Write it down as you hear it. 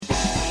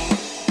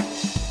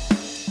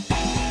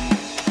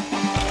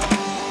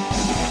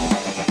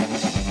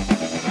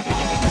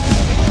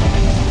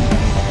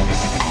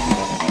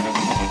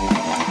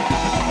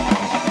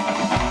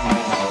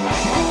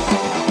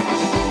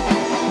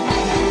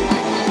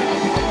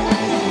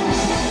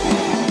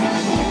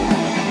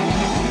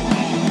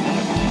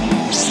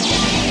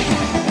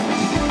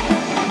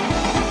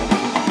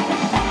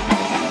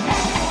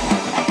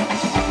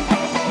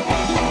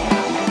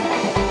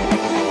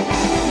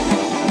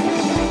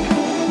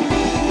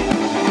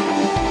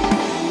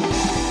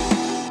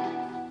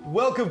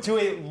welcome to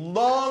a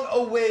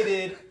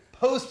long-awaited,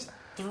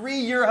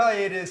 post-3-year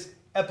hiatus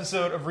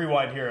episode of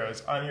Rewind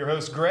Heroes. I'm your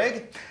host,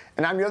 Greg.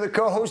 And I'm your other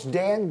co-host,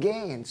 Dan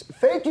Gaines.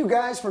 Thank you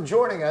guys for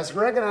joining us.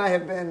 Greg and I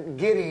have been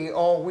giddy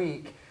all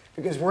week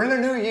because we're in a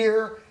new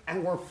year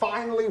and we're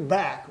finally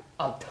back.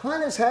 A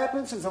ton has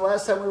happened since the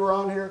last time we were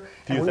on here,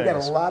 and we've got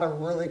a lot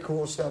of really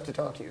cool stuff to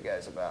talk to you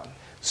guys about.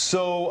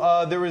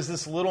 So there was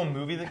this little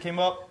movie that came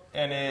up,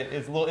 and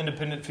it's a little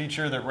independent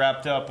feature that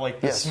wrapped up like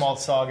this small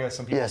saga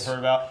some people have heard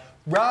about.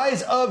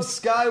 Rise of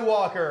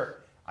Skywalker.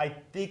 I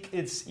think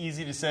it's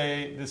easy to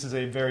say this is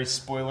a very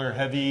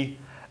spoiler-heavy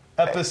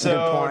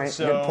episode.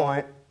 Good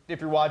point. If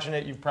you're watching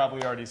it, you've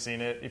probably already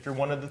seen it. If you're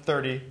one of the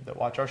 30 that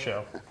watch our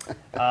show.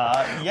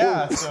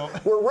 So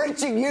we're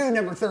reaching you,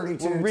 number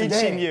 32 We're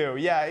reaching you.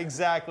 Yeah,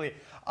 exactly.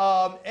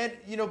 And,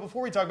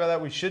 before we talk about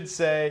that, we should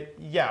say,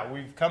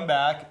 we've come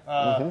back.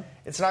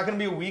 It's not going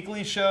to be a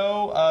weekly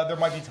show. There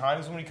might be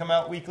times when we come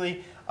out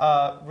weekly.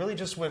 Really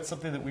just with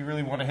something that we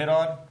really want to hit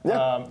on.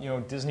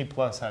 Yep. Disney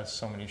Plus has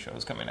so many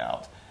shows coming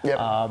out. Yep.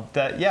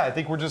 I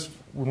think we're just,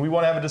 when we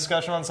want to have a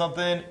discussion on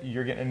something,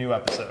 you're getting a new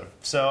episode.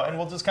 And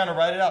we'll just kind of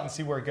write it out and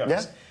see where it goes.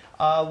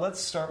 Yeah. Let's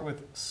start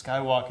with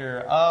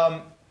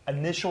Skywalker.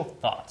 Initial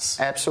thoughts.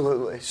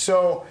 Absolutely.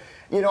 So,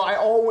 I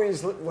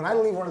always, when I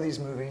leave one of these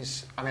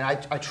movies,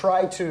 I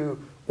try to,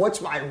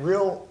 what's my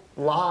real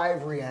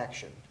live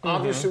reaction?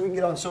 Obviously, we can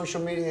get on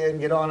social media and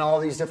get on all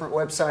these different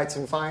websites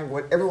and find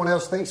what everyone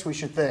else thinks we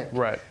should think.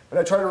 Right. But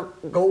I try to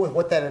go with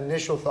what that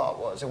initial thought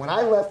was. And when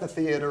I left the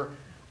theater,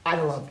 I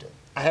loved it.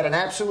 I had an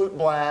absolute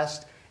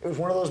blast. It was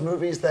one of those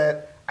movies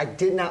that I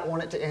did not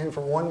want it to end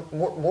for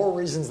more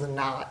reasons than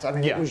not.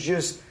 It was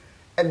just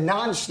a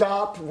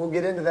nonstop. We'll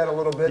get into that a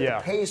little bit. Yeah.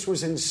 The pace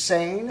was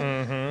insane,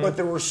 but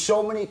there were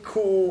so many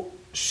cool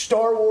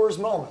Star Wars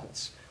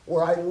moments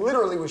where I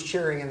literally was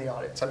cheering in the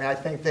audience. I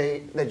think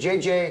that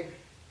JJ,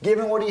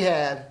 given what he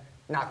had,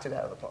 knocked it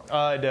out of the park.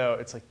 I know.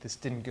 It's like, this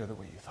didn't go the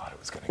way you thought it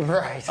was going to go.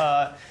 Right.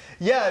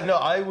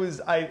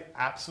 I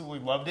absolutely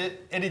loved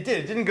it. And it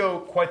did. It didn't go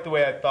quite the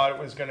way I thought it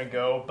was going to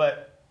go.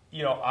 But,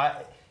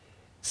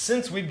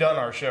 since we've done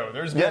our show,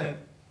 there's been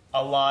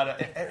a lot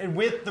of, and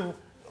with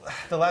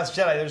the Last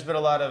Jedi, there's been a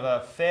lot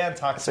of fan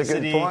toxicity. That's a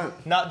good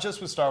point. Not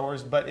just with Star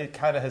Wars, but it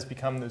kind of has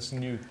become this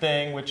new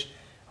thing, which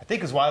I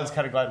think is why I was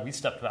kind of glad we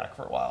stepped back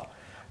for a while.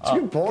 That's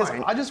a good point.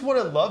 Because I just want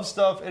to love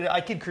stuff, and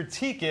I can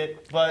critique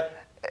it, but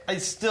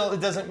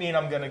it doesn't mean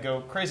I'm going to go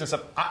crazy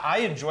stuff. I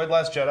enjoyed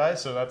Last Jedi,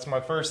 so that's my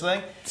first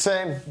thing.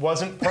 Same.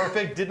 Wasn't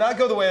perfect. Did not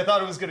go the way I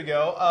thought it was going to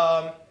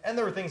go. And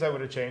there were things I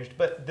would have changed.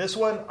 But this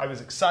one, I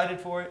was excited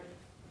for it.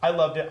 I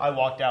loved it. I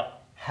walked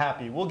out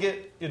happy. We'll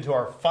get into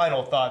our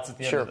final thoughts at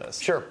the end of this.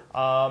 Sure.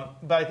 But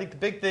I think the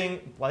big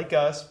thing, like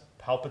us,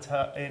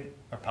 Palpatine,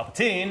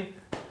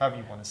 however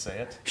you want to say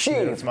it.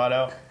 Sheev. Its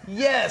motto.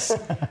 Yes.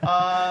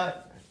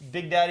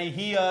 Big Daddy,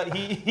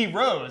 he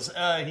rose.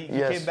 He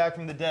came back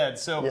from the dead.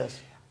 So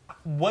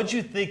what'd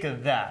you think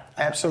of that?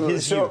 Absolutely.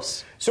 His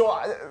use.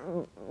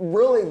 So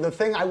really, the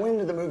thing, I went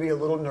into the movie a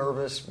little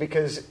nervous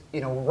because,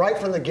 right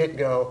from the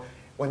get-go,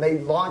 when they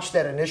launched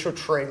that initial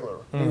trailer,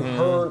 you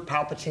heard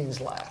Palpatine's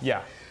laugh.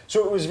 Yeah.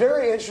 So it was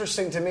very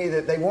interesting to me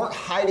that they weren't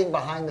hiding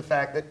behind the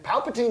fact that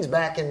Palpatine's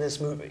back in this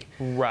movie.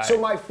 Right.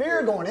 So my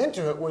fear going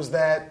into it was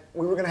that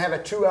we were going to have a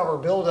 2-hour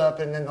build-up,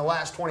 and then the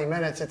last 20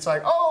 minutes, it's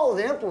like, oh,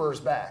 the Emperor's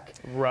back.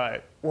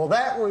 Right. Well,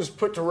 that was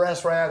put to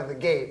rest right out of the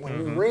gate. When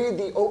you read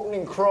the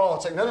opening crawl,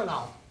 it's like,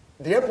 no,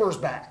 the Emperor's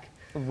back.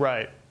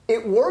 Right.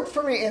 It worked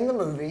for me in the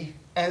movie,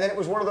 and then it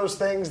was one of those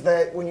things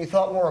that when you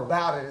thought more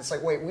about it, it's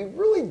like, wait, we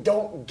really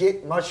don't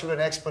get much of an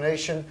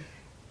explanation.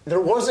 There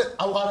wasn't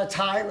a lot of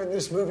time in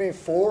this movie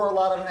for a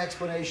lot of an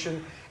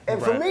explanation. And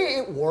for me,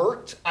 it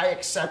worked. I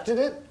accepted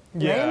it.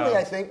 Yeah. Mainly,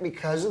 I think,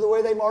 because of the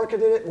way they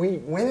marketed it. We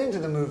went into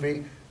the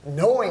movie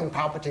knowing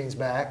Palpatine's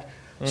back.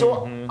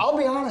 So I'll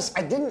be honest,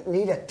 I didn't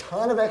need a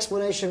ton of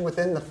explanation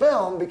within the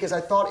film because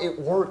I thought it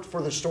worked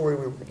for the story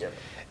we were given.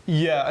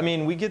 Yeah,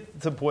 we get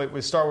to the point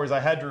with Star Wars, I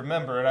had to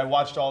remember, and I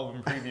watched all of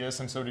them previous,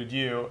 and so did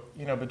you,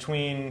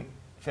 between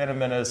Phantom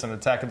Menace and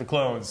Attack of the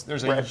Clones,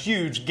 there's a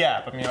huge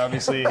gap.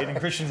 Obviously, Hayden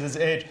Christensen's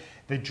age,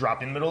 they drop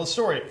you in the middle of the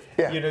story.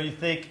 Yeah. You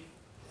think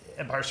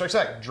Empire Strikes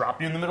Back,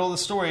 drop you in the middle of the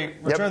story.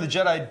 Return of the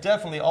Jedi,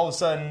 definitely all of a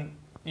sudden,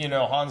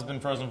 Han's been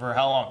frozen for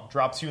how long?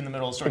 Drops you in the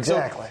middle of the story.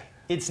 Exactly. So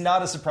it's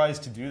not a surprise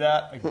to do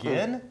that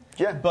again.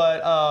 Yeah.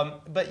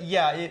 But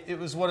yeah, it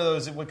was one of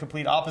those, it would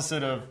complete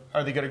opposite of,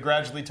 are they going to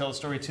gradually tell a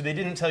story to, they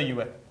didn't tell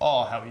you at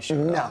all how he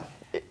showed up.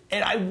 No.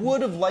 And I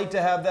would have liked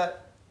to have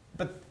that,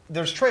 but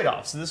there's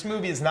trade-offs. This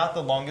movie is not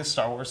the longest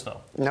Star Wars film.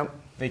 Nope.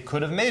 They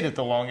could have made it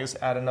the longest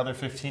at another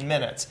 15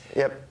 minutes.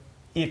 Yep.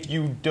 If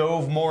you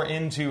dove more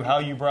into how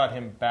you brought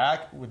him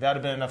back, would that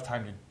have been enough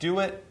time to do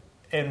it?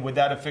 And would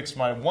that have fixed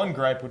my one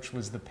gripe, which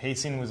was the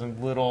pacing was a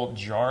little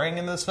jarring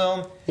in this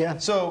film? Yeah.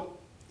 So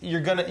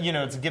you're going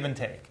to, it's a give and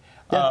take.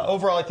 Yeah.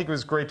 Overall, I think it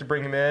was great to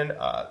bring him in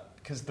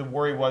because the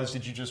worry was,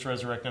 did you just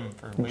resurrect him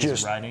for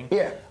lazy writing?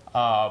 Yeah.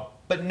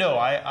 But no,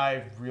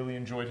 I really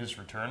enjoyed his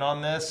return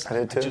on this. I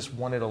did too. I just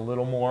wanted a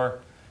little more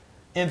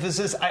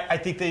emphasis. I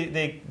think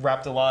they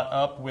wrapped a lot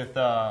up with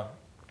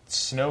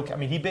Snoke. I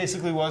mean, he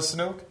basically was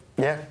Snoke.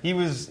 Yeah. He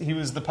was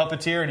the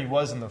puppeteer, and he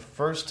was in the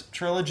first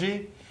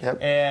trilogy.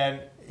 Yep. And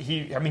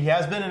he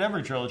has been in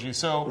every trilogy.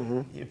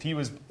 So if he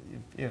was,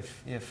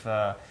 if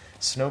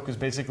Snoke was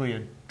basically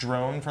a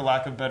drone, for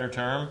lack of a better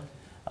term,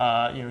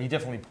 he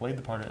definitely played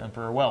the part of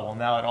Emperor well. Well,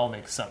 now it all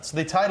makes sense. So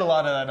they tied a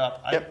lot of that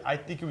up. Yep. I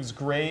think it was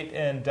great,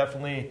 and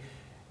definitely,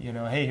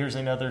 hey, here's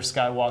another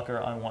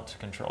Skywalker I want to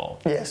control.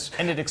 Yes.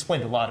 And it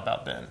explained a lot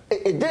about Ben.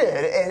 It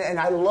did, and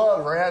I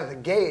love right out of the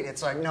gate,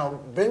 it's like,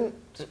 no,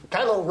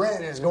 Kylo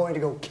Ren is going to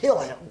go kill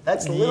him.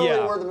 That's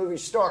literally where the movie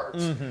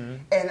starts. Mm-hmm.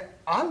 And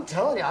I'm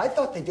telling you, I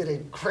thought they did a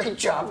great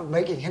job of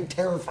making him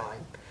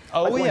terrifying.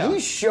 Oh, like, yeah. When he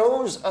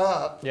shows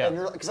up, yeah.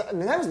 and because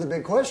that was the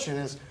big question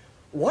is,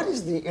 what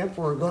is the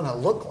Emperor going to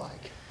look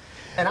like?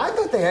 And I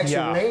thought they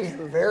actually made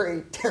him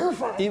very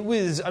terrifying. It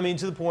was,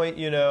 to the point,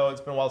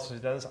 it's been a while since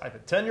I've done this. I have a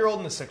 10-year-old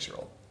and a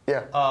 6-year-old.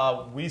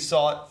 Yeah. We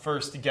saw it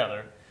first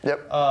together.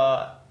 Yep.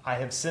 I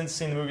have since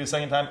seen the movie a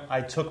second time.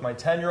 I took my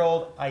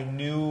 10-year-old. I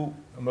knew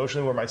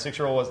emotionally where my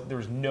 6-year-old was. There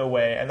was no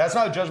way. And that's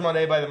not a judgment on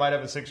anybody that might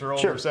have a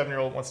 6-year-old or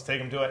 7-year-old wants to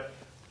take him to it.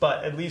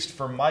 But at least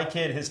for my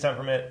kid, his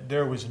temperament,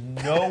 there was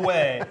no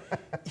way.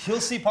 He'll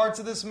see parts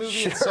of this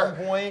movie at some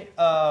point.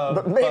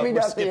 But maybe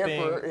not skipping.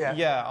 the Emperor. Yeah.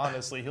 Yeah,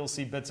 honestly, he'll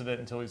see bits of it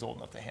until he's old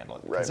enough to handle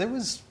it. Right. Because it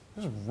was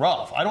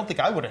rough. I don't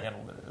think I would have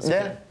handled it as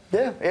a kid.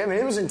 Yeah. I mean,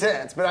 it was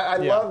intense. But I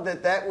love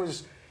that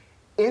was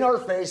in our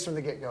face from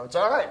the get-go. It's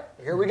all right.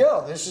 Here we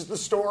go. This is the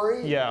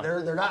story. Yeah.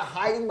 They're not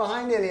hiding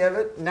behind any of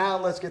it. Now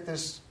let's get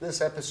this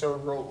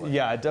episode rolling.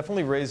 Yeah, it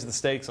definitely raised the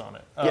stakes on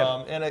it.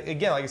 Yeah. And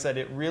again, like I said,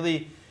 it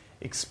really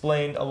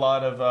explained a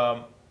lot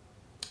of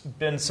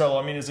Ben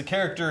Solo. As a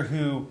character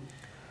who,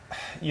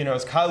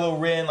 as Kylo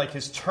Ren, like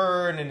his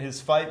turn and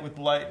his fight with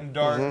light and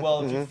dark.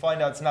 If you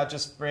find out it's not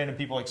just random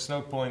people like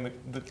Snoke pulling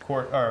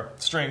the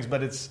strings,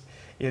 but it's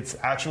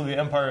actually the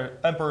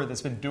Emperor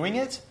that's been doing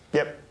it.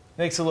 Yep.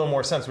 Makes a little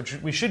more sense.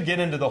 Which we should get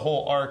into the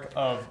whole arc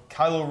of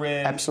Kylo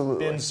Ren,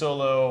 Absolutely. Ben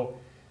Solo.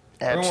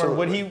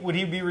 Absolutely. Would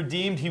he be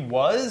redeemed? He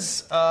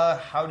was.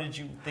 How did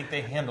you think they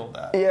handled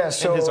that? Yeah.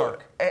 So in his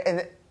arc.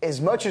 And as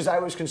much as I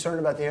was concerned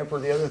about the Emperor,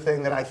 the other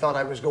thing that I thought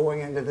I was going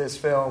into this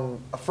film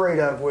afraid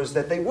of was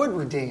that they would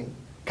redeem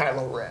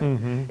Kylo Ren.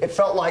 Mm-hmm. It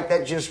felt like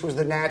that just was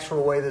the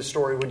natural way the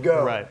story would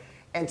go. Right.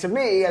 And to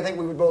me, I think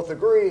we would both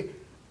agree,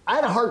 I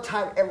had a hard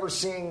time ever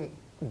seeing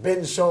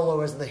Ben Solo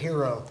as the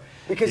hero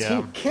because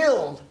he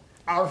killed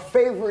our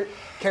favorite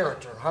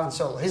character, Han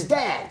Solo, his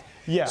dad.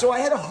 Yeah. So I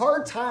had a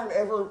hard time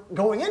ever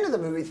going into the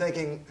movie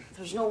thinking,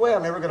 there's no way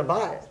I'm ever going to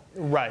buy it.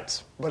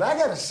 Right. But I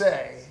got to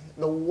say,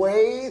 the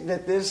way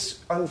that this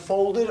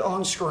unfolded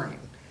on screen,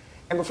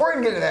 and before I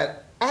even get to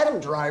that, Adam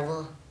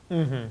Driver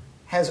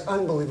has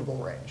unbelievable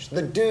range.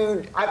 The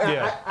dude,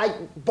 I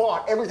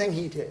bought everything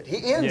he did.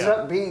 He ends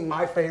up being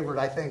my favorite,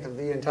 I think, of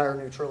the entire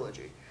new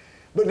trilogy.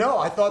 But no,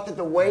 I thought that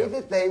the way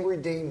that they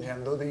redeemed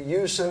him, though the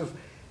use of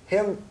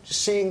him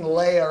seeing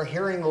Leia or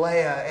hearing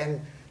Leia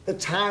and the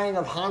tying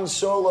of Han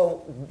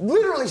Solo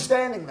literally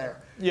standing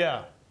there.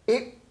 Yeah.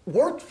 It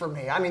worked for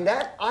me.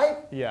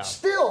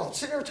 Still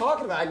sitting here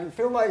talking about it, I can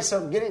feel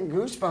myself getting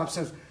goosebumps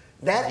of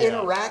that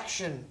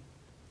interaction.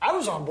 I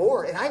was on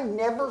board, and I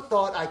never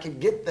thought I could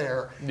get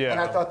there, and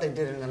I thought they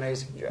did an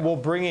amazing job. Well,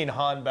 bringing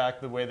Han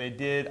back the way they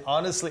did,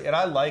 honestly, and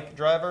I like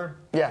Driver.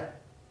 Yeah.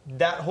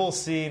 That whole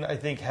scene, I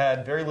think,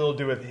 had very little to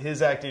do with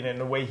his acting and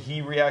the way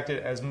he reacted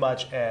as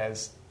much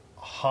as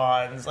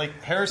Han's.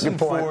 Like, Harrison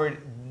Ford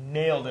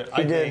nailed it,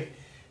 I think.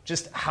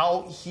 Just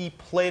how he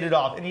played it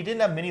off. And he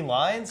didn't have many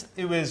lines.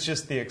 It was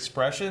just the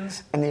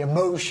expressions. And the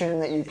emotion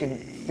that you can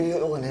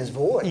feel in his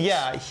voice.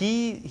 Yeah,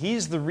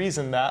 he's the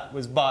reason that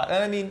was bought.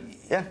 And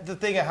the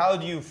thing of how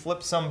do you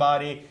flip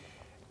somebody,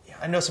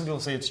 I know some people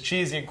say it's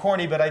cheesy and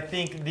corny, but I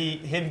think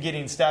him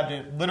getting stabbed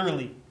and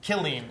literally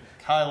killing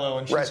Kylo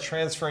and she's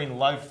transferring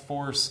life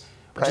force,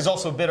 which is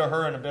also a bit of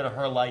her and a bit of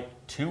her light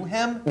to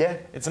him. Yeah.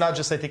 It's not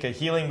just, I think, a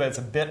healing, but it's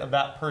a bit of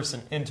that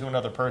person into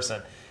another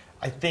person.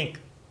 I think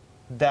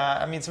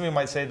that, some people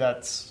might say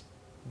that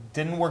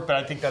didn't work, but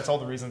I think that's all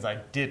the reasons I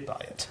did buy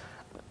it.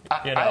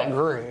 I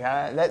agree.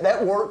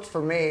 That worked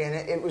for me, and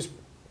it was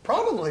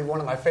probably one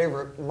of my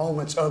favorite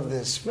moments of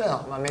this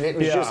film. It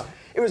was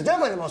it was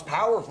definitely the most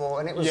powerful,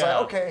 and it was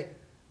like, okay,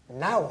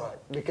 now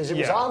what? Because it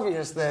was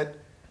obvious that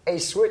a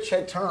switch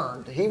had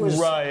turned. He was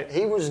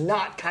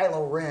not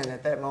Kylo Ren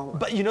at that moment.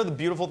 But the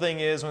beautiful thing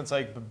is when it's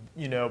like,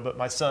 but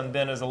my son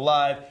Ben is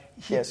alive.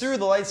 He threw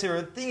the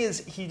lightsaber. The thing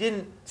is, he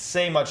didn't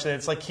say much. That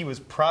it's like he was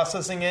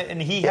processing it,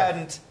 and he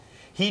hadn't.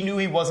 He knew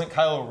he wasn't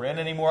Kylo Ren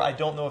anymore. I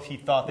don't know if he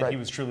thought that he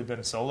was truly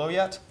Ben Solo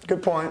yet.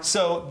 Good point.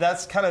 So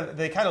that's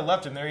they kind of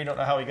left him there. You don't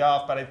know how he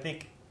got off, but I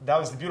think that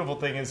was the beautiful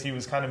thing is he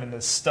was kind of in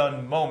this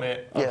stunned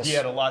moment. He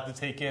had a lot to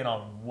take in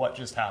on what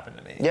just happened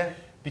to me. Yeah.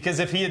 Because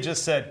if he had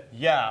just said,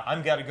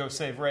 I'm got to go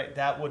save Rey,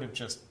 that would have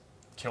just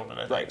killed it,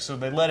 I think. So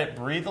they let it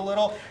breathe a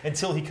little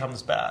until he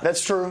comes back.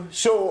 That's true.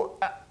 So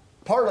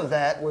part of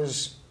that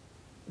was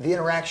the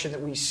interaction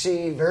that we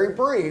see, very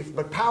brief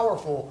but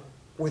powerful,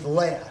 with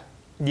Leia.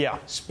 Yeah.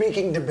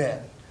 Speaking to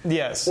Ben.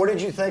 Yes. What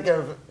did you think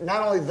of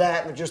not only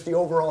that, but just the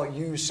overall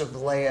use of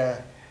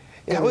Leia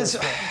It was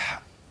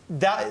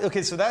that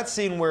okay. So that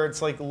scene where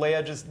it's like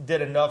Leia just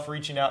did enough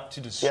reaching out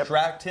to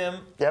distract him,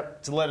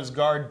 to let his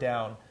guard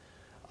down.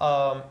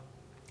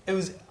 It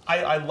was.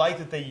 I like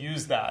that they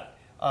used that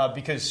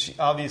because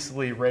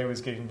obviously Rey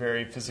was getting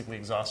very physically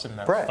exhausted in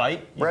that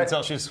fight. You can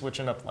tell she was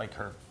switching up like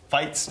her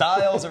fight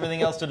styles,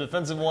 everything else to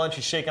defensive one.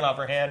 She's shaking off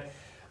her hand.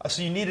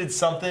 So you needed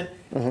something.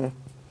 Mm-hmm.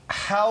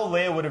 How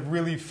Leia would have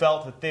really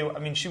felt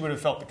that she would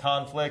have felt the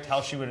conflict.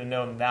 How she would have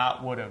known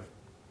that would have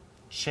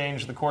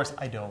changed the course,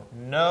 I don't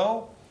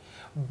know.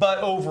 But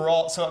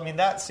overall,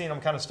 that scene,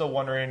 I'm kind of still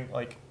wondering,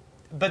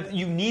 but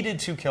you needed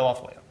to kill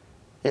off Leia.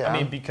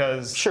 Yeah.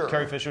 Because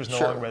Carrie Fisher's no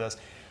longer with us.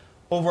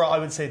 Overall, I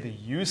would say the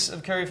use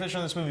of Carrie Fisher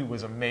in this movie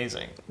was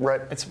amazing.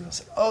 Right. It's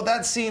like,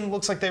 that scene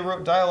looks like they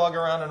wrote dialogue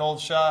around an old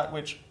shot,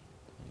 which,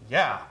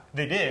 yeah,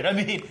 they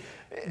did.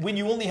 When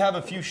you only have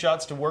a few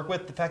shots to work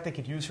with, the fact they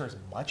could use her as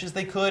much as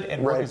they could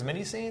and work as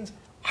many scenes,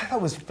 I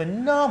thought was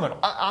phenomenal.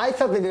 I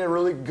thought they did a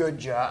really good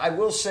job. I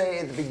will say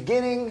at the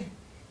beginning,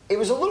 it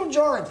was a little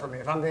jarring for me,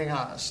 if I'm being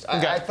honest.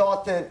 Okay. I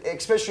thought that,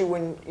 especially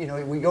when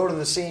we go to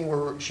the scene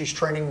where she's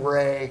training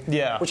Rey,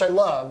 which I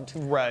loved.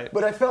 Right.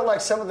 But I felt like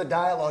some of the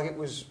dialogue,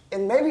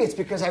 and maybe it's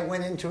because I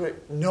went into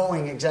it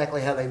knowing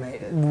exactly how they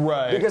made it.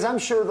 Right. Because I'm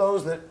sure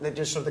those that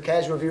just sort of the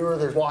casual viewer,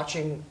 they're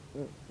watching,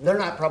 they're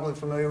not probably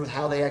familiar with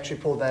how they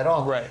actually pulled that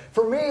off. Right.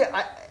 For me,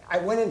 I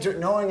went into it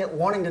knowing it,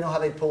 wanting to know how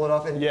they pull it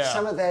off, and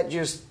some of that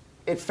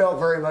it felt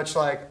very much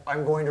like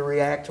I'm going to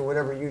react to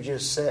whatever you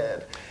just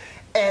said.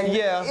 And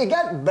it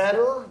got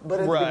better,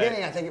 but at the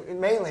beginning, I think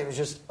mainly it was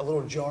just a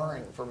little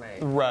jarring for me.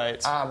 Right.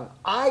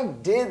 I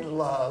did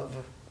love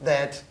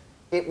that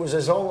it was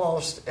as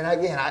almost, and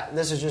again,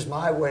 this is just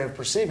my way of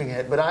perceiving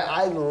it, but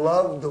I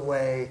loved the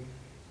way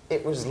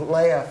it was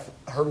Leia,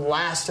 her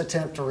last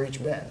attempt to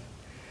reach Ben.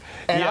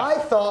 And I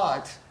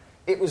thought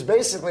it was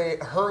basically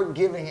her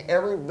giving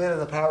every bit of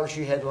the power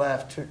she had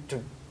left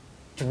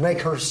to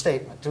make her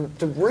statement,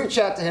 to reach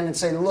out to him and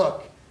say,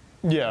 look,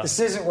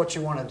 this isn't what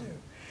you want to do.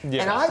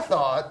 Yeah. And I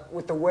thought,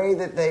 with the way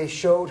that they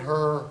showed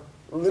her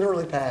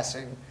literally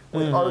passing,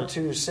 with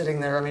R2 sitting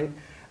there,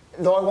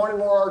 though I wanted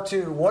more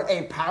R2, what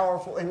a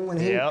powerful, and when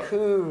he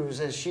coos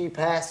as she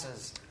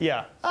passes.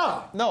 Yeah.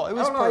 Oh. No, it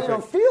was perfect. I don't know, you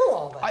don't feel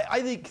all that.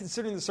 I think,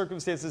 considering the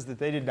circumstances that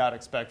they did not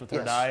expect with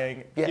her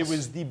dying, it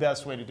was the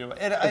best way to do it.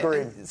 And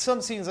agreed. Some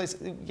scenes,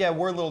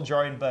 were a little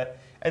jarring,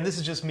 and this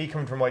is just me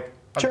coming from, an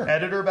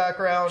editor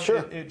background.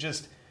 Sure. It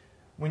just,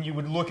 when you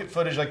would look at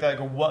footage like that and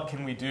go, what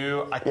can we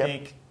do? I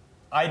think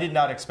I did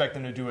not expect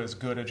them to do as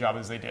good a job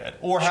as they did,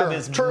 or have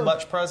as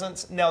much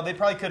presence. Now, they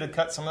probably could have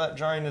cut some of that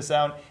jarringness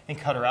out and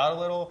cut her out a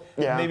little.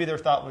 Yeah. Maybe their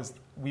thought was,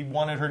 we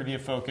wanted her to be a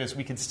focus.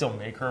 We could still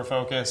make her a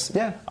focus.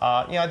 Yeah.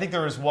 I think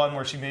there was one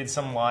where she made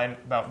some line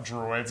about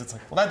droids. It's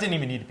like, well, that didn't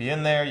even need to be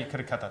in there. You could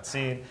have cut that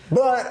scene.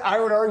 But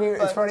I would argue,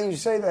 it's funny you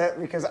say that,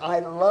 because I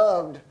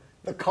loved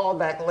the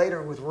callback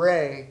later with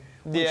Rey.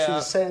 When she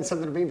was saying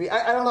something to BB.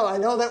 I don't know. I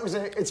know that was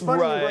it's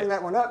funny you bring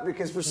that one up,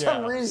 because for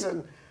some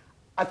reason,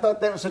 I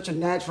thought that was such a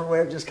natural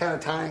way of just kind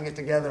of tying it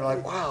together.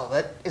 Like, wow,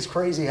 that is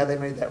crazy how they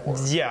made that work.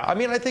 Yeah,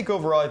 I think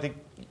overall,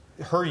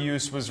 her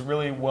use was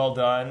really well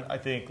done. I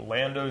think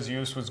Lando's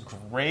use was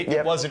great.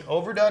 It wasn't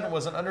overdone. It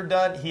wasn't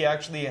underdone. He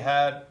actually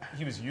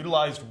he was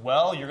utilized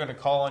well. You're going to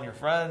call on your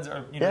friends,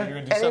 or you're going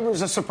to do something. And it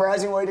was a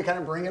surprising way to kind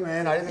of bring him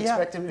in. I didn't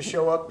expect him to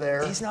show up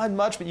there. He's not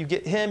much, but you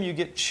get him, you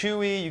get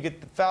Chewie, you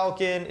get the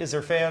Falcon. Is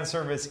there fan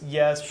service?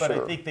 Yes, but I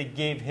think they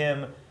gave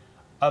him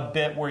a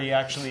bit where he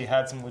actually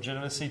had some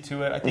legitimacy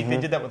to it. I think they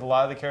did that with a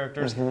lot of the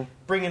characters.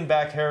 Bringing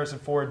back Harrison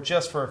Ford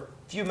just for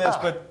a few minutes,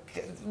 but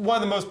one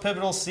of the most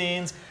pivotal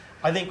scenes.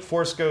 I think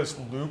Force Ghost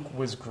Luke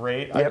was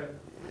great. Did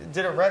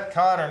it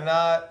retcon or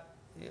not?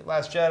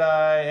 Last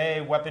Jedi,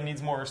 hey, weapon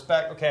needs more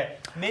respect. Okay,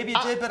 maybe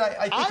it did, but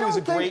I think it was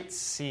a great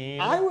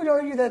scene. I would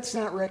argue that's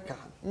not retcon.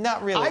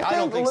 Not really. I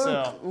don't think Luke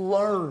so.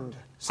 Learned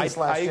since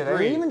Last Jedi.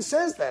 Agree. He even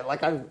says that.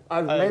 Like,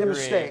 I've made a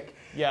mistake.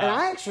 Yeah. And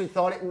I actually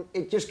thought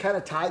it just kind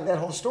of tied that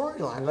whole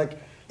storyline. Like,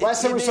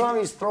 last time we saw him,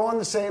 he's throwing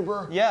the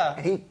saber. Yeah.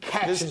 And he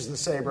catches the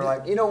saber.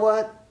 Like, you know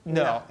what?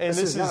 No, and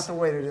this is not the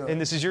way to do it. And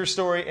this is your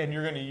story, and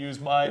you're going to use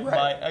my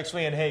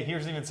actually. And hey,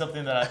 here's even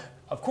something that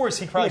of course,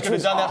 he probably could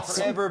have done that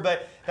forever,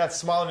 but that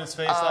smile on his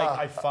face,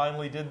 I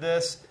finally did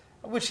this,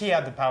 which he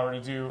had the power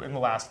to do in the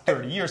last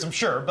 30 years, I'm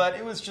sure. But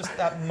it was just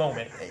that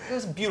moment. It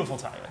was a beautiful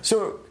timing.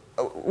 So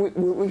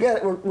we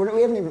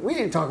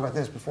didn't talk about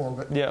this before,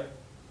 but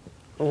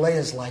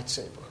Leia's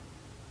lightsaber.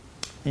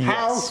 Yes.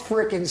 How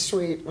freaking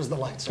sweet was the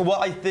lightsaber?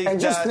 Well, I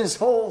think just this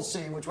whole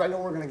scene, which I know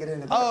we're going to get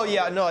into. Oh,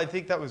 yeah. No, I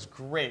think that was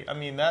great.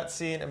 That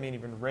scene,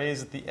 even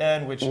Rey's at the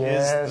end, which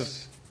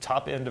is the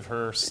top end of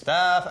her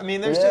staff.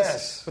 There's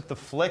just, with the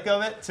flick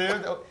of it,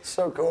 too.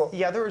 So cool.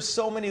 Yeah, there were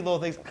so many little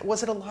things.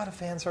 Was it a lot of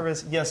fan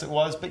service? Yes, it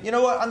was. But you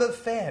know what? I'm a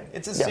fan.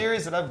 It's a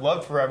series that I've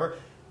loved forever.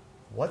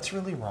 What's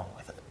really wrong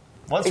with it?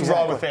 What's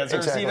wrong with fan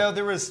service? Exactly.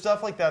 There was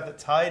stuff like that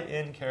tied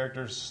in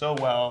characters so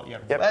well. You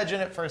had Wedge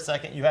in it for a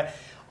second. You had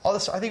all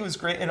this. I think it was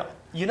great. And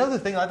the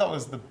thing I thought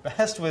was the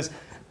best was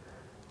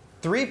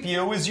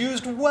 3PO was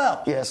used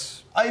well.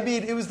 Yes.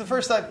 It was the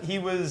first time he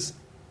was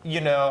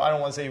I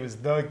don't want to say he was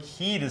the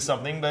key to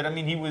something, but I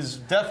mean, he was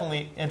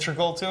definitely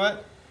integral to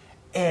it.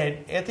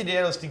 And Anthony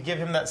Daniels, to give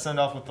him that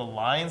send-off with the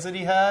lines that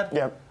he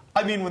had,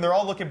 I mean, when they're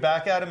all looking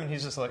back at him and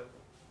he's just like,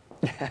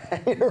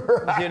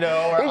 You're right.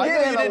 Or I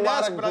know you didn't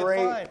ask, but I'm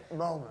fine.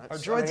 Moments. Are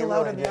droids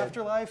allowed in the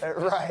afterlife?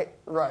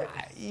 Right.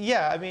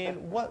 Yeah, I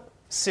mean, what?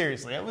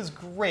 Seriously, it was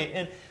great.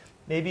 And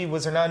maybe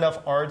was there not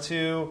enough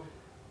R2?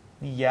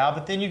 Yeah,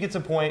 but then you get to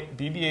the point,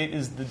 BB-8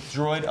 is the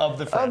droid of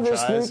the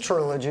franchise. Of this new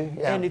trilogy,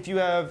 yeah. And if you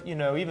have,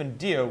 even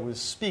Dio was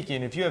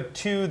speaking, if you have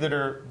two that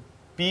are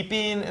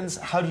beeping, and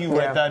how do you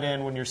write that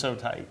in when you're so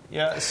tight?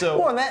 Yeah, so...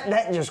 Well, and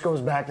that just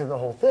goes back to the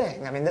whole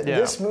thing. I mean,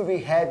 this movie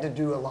had to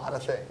do a lot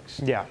of things.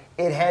 Yeah.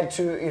 It had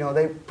to,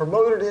 they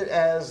promoted it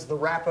as the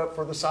wrap-up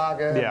for the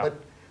saga, but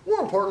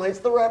more importantly, it's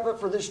the wrap-up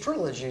for this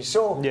trilogy.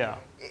 So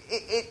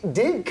it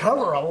did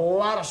cover a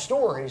lot of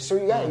stories. So,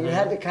 you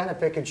had to kind of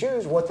pick and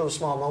choose what those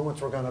small moments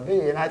were going to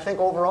be. And I think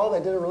overall, they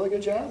did a really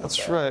good job.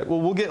 That's right.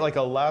 Well, we'll get like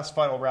a last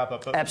final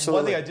wrap-up. But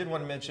Absolutely. One thing I did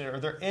want to mention, are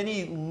there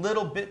any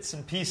little bits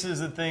and pieces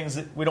of things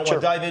that we don't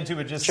want to dive into,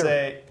 but just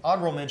say,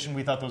 honorable mention,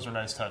 we thought those were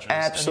nice touches?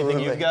 Absolutely.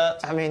 Anything you've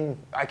got? I mean,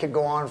 I could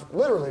go on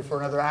literally for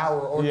another hour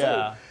or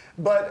two.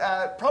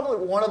 But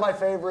probably one of my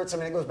favorites,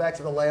 it goes back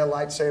to the Leia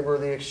lightsaber,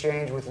 the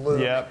exchange with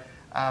Luke. Yep.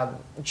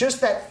 Just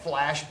that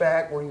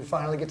flashback where you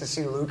finally get to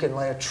see Luke and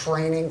Leia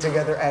training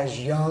together as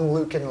young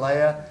Luke and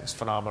Leia. It's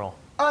phenomenal.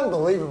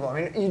 Unbelievable.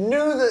 I mean, you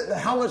knew that the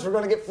helmets were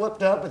going to get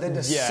flipped up, but then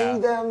to see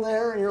them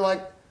there, and you're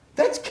like,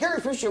 that's Carrie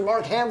Fisher and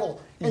Mark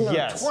Hamill in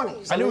their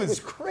 20s. I knew it was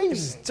crazy. It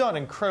was done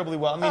incredibly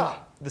well. I mean,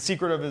 the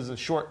secret of it is a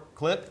short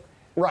clip.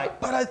 Right.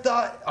 But I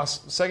thought,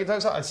 second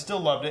time I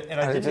still loved it,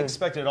 and I didn't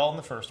expect it at all in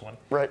the first one.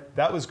 Right.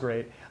 That was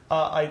great.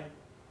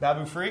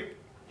 Babu Freak.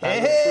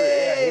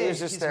 Hey! He was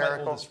hysterical.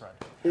 He's my oldest friend.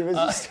 He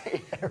was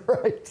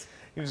right.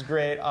 He was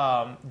great.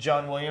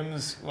 John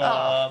Williams.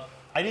 I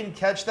didn't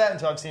catch that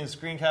until I've seen a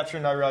screen capture,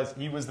 and I realized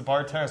he was the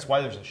bartender. That's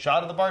why there's a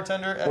shot of the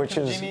bartender at Which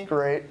Kijimi. is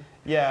great.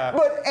 Yeah.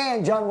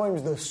 And John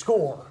Williams, the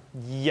score.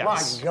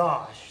 Yes. My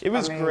gosh. It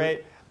was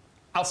great.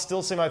 I'll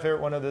still say my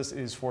favorite one of this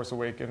is Force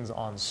Awakens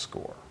on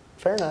score.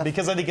 Fair enough.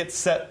 Because I think it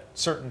set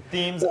certain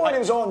themes. Well, and it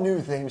was all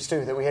new themes,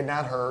 too, that we had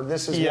not heard.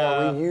 This is more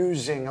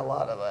reusing a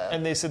lot of that.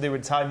 And they said they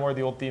would tie more of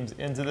the old themes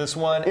into this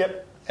one.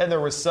 Yep. And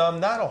there was some,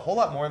 not a whole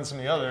lot more than some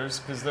of the others,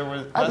 because there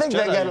were. I think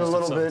Jedi they got a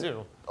little bit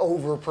too.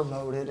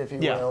 over-promoted, if you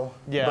will.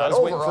 Yeah, but I was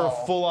overall, waiting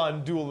for a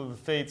full-on Duel of the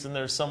Fates, and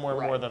there's somewhere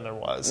more than there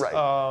was.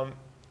 Right.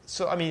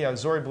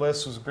 Zori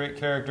Bliss was a great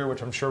character,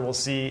 which I'm sure we'll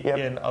see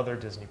in other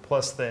Disney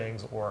Plus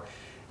things or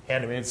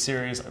animated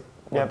series. It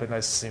would have been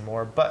nice to see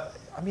more. But,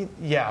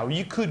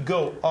 you could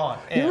go on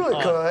and you really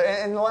on. could.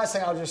 And the last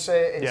thing I'll just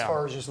say, as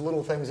far as just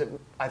little things that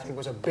I think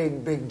was a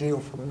big, big deal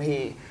for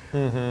me,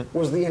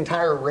 was the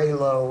entire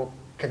Reylo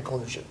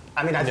conclusion.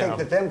 I think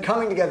that them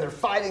coming together,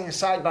 fighting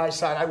side by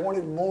side, I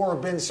wanted more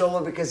of Ben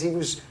Solo because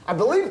I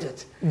believed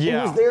it. Yeah.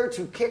 He was there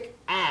to kick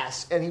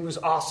ass, and he was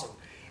awesome.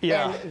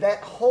 Yeah. And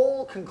that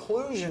whole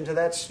conclusion to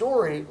that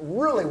story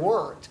really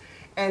worked.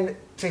 And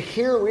to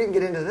hear, we didn't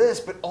get into this,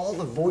 but all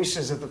the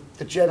voices of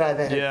the Jedi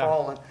that had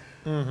fallen,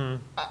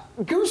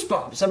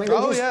 goosebumps. They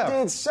just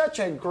did such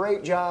a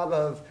great job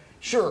of,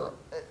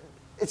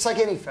 it's like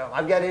any film.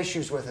 I've got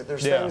issues with it.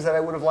 There's things that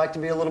I would have liked to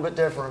be a little bit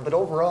different, but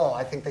overall,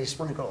 I think they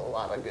sprinkle a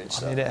lot of good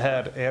stuff. It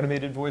had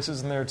animated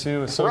voices in there,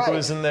 too. Ahsoka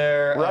was in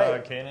there.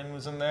 Kanan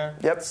was in there.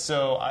 Yep.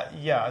 So,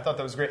 I thought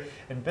that was great.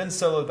 And Ben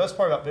Solo, the best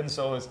part about Ben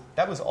Solo is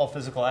that was all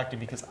physical acting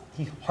because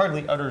he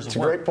hardly utters a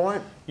word. It's a great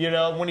point.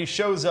 When he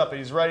shows up and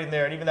he's right in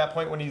there, and even that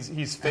point when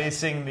he's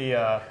facing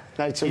the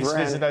Knights of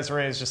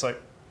Ren, it's just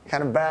like,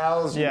 kind of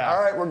bows. Yeah.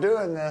 All right, we're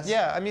doing this.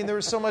 Yeah, there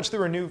was so much. There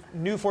were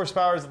new force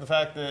powers, and the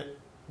fact that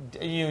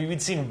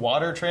we'd seen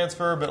water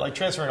transfer, but like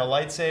transferring a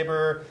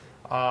lightsaber.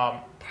 I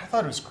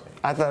thought it was great.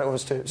 I thought it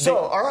was too. So,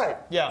 all right.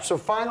 Yeah. So,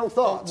 final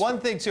thoughts. One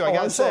thing too, I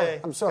gotta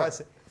say. I'm sorry.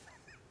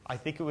 I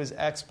think it was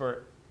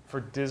expert for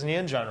Disney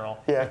in general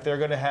if they're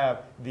going to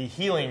have the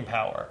healing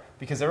power,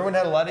 because everyone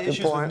had a lot of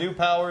issues with new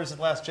powers in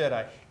Last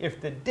Jedi.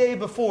 If the day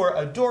before,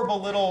 adorable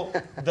little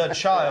the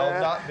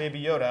child, not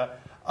Baby Yoda,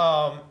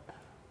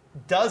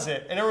 does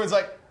it, and everyone's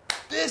like,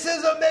 this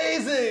is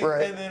amazing!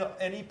 Right. And then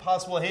any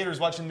possible haters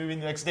watching the movie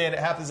the next day and it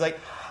happens like,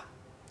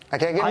 I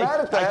can't get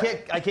mad at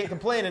that. I can't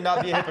complain and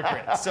not be a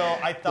hypocrite. So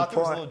I thought there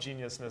was a little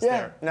geniusness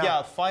there. No.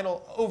 Yeah,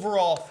 final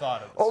overall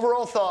thought of this.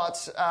 Overall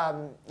thoughts,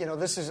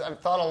 I've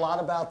thought a lot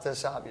about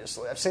this,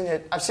 obviously. I've seen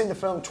the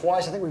film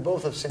twice. I think we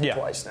both have seen it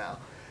twice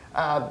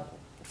now.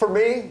 For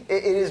me,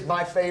 it is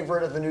my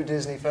favorite of the new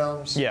Disney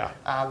films. Yeah.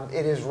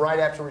 It is right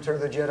after Return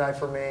of the Jedi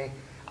for me.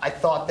 I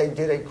thought they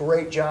did a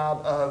great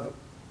job of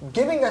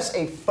giving us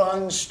a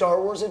fun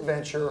Star Wars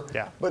adventure,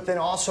 but then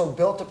also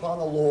built upon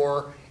the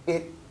lore.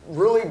 It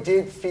really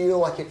did feel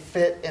like it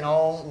fit in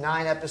all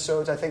 9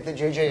 episodes. I think that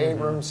J.J.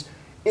 Abrams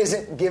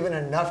isn't given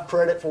enough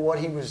credit for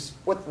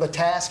what the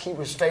task he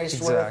was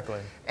faced with.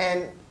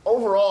 And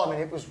overall,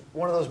 it was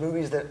one of those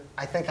movies that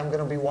I think I'm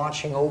going to be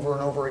watching over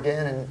and over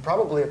again and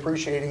probably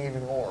appreciating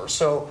even more.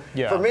 So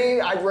for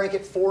me, I'd rank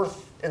it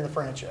 4th in the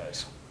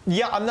franchise.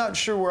 Yeah, I'm not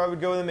sure where I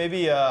would go with it.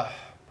 Maybe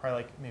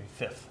probably like maybe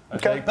 5th.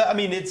 Okay. But I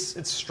mean,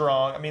 it's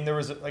strong. I mean, there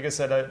was, like I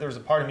said, there was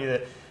a part of me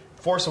that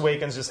Force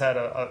Awakens just had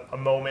a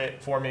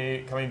moment for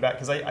me coming back,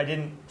 because I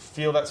didn't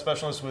feel that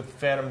specialness with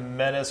Phantom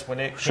Menace when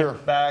it came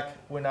back,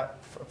 when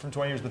not from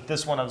 20 years, but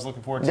this one I was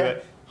looking forward to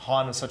it.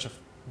 Han was such a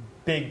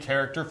big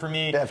character for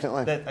me.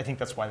 Definitely. That I think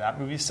that's why that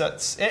movie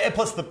sets, and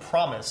plus the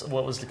promise of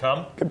what was to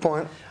come. Good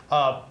point.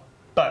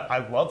 But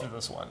I loved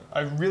this one.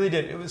 I really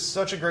did. It was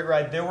such a great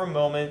ride. There were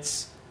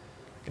moments,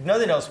 if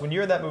nothing else, when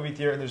you're in that movie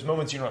theater and there's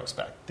moments you don't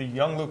expect. The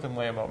young Luke and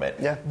Leia moment.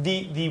 Yeah.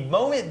 The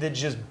moment that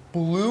just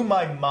blew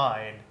my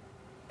mind,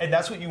 and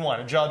that's what you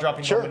want, a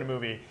jaw-dropping moment in a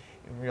movie.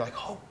 And you're like,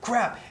 oh,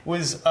 crap.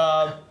 Was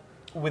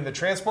when the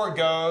transport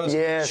goes,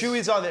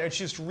 Chewie's on there, and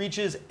she just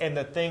reaches, and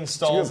the thing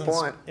stalls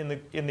in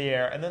the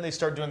air. And then they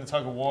start doing the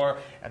tug-of-war,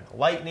 and the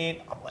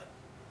lightning. I'm like,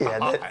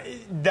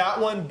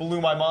 that one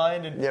blew my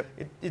mind. And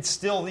it's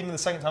still, even the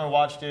second time I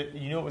watched it,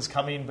 you knew it was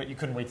coming, but you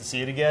couldn't wait to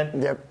see it again.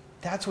 Yep.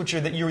 That's what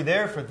you were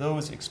there for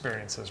those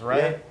experiences,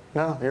 right?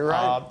 Yeah. No, you're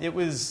right. It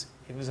was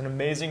an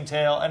amazing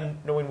tale,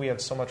 and knowing we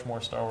have so much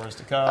more Star Wars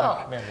to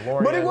come,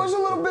 Mandalorian. But it was a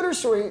little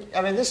bittersweet.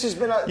 I mean, this has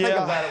been, think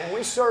about it, when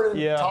we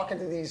started talking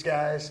to these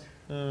guys,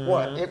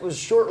 it was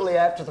shortly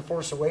after The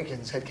Force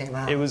Awakens had came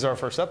out. It was our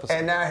first episode.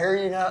 And now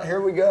here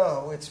we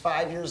go. It's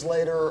 5 years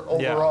later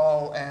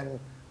overall, and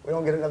we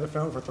don't get another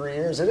film for 3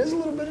 years. It is a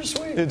little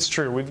bittersweet. It's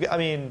true.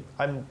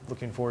 I'm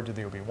looking forward to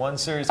the Obi-Wan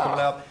series coming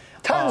out.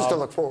 Tons to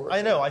look forward to.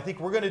 I know. I think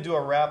we're going to do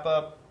a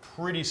wrap-up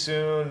pretty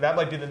soon. That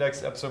might be the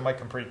next episode. Might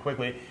come pretty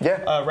quickly.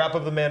 Yeah. Wrap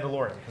up The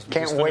Mandalorian.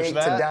 Can't wait to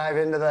dive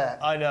into that.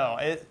 I know.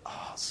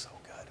 So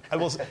good. I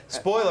will.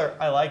 Spoiler.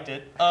 I liked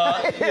it.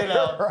 You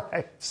know.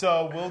 Right.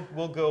 So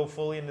we'll go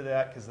fully into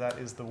that, because that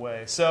is the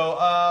way. So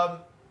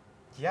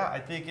I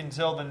think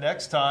until the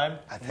next time,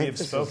 we have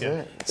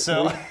spoken.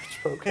 So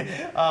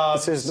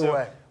this is the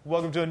way.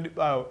 Welcome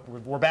to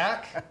we're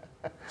back.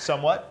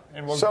 Somewhat,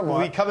 and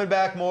we'll be coming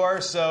back more.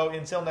 So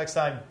until next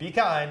time, be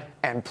kind.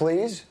 And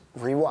please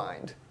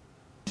rewind.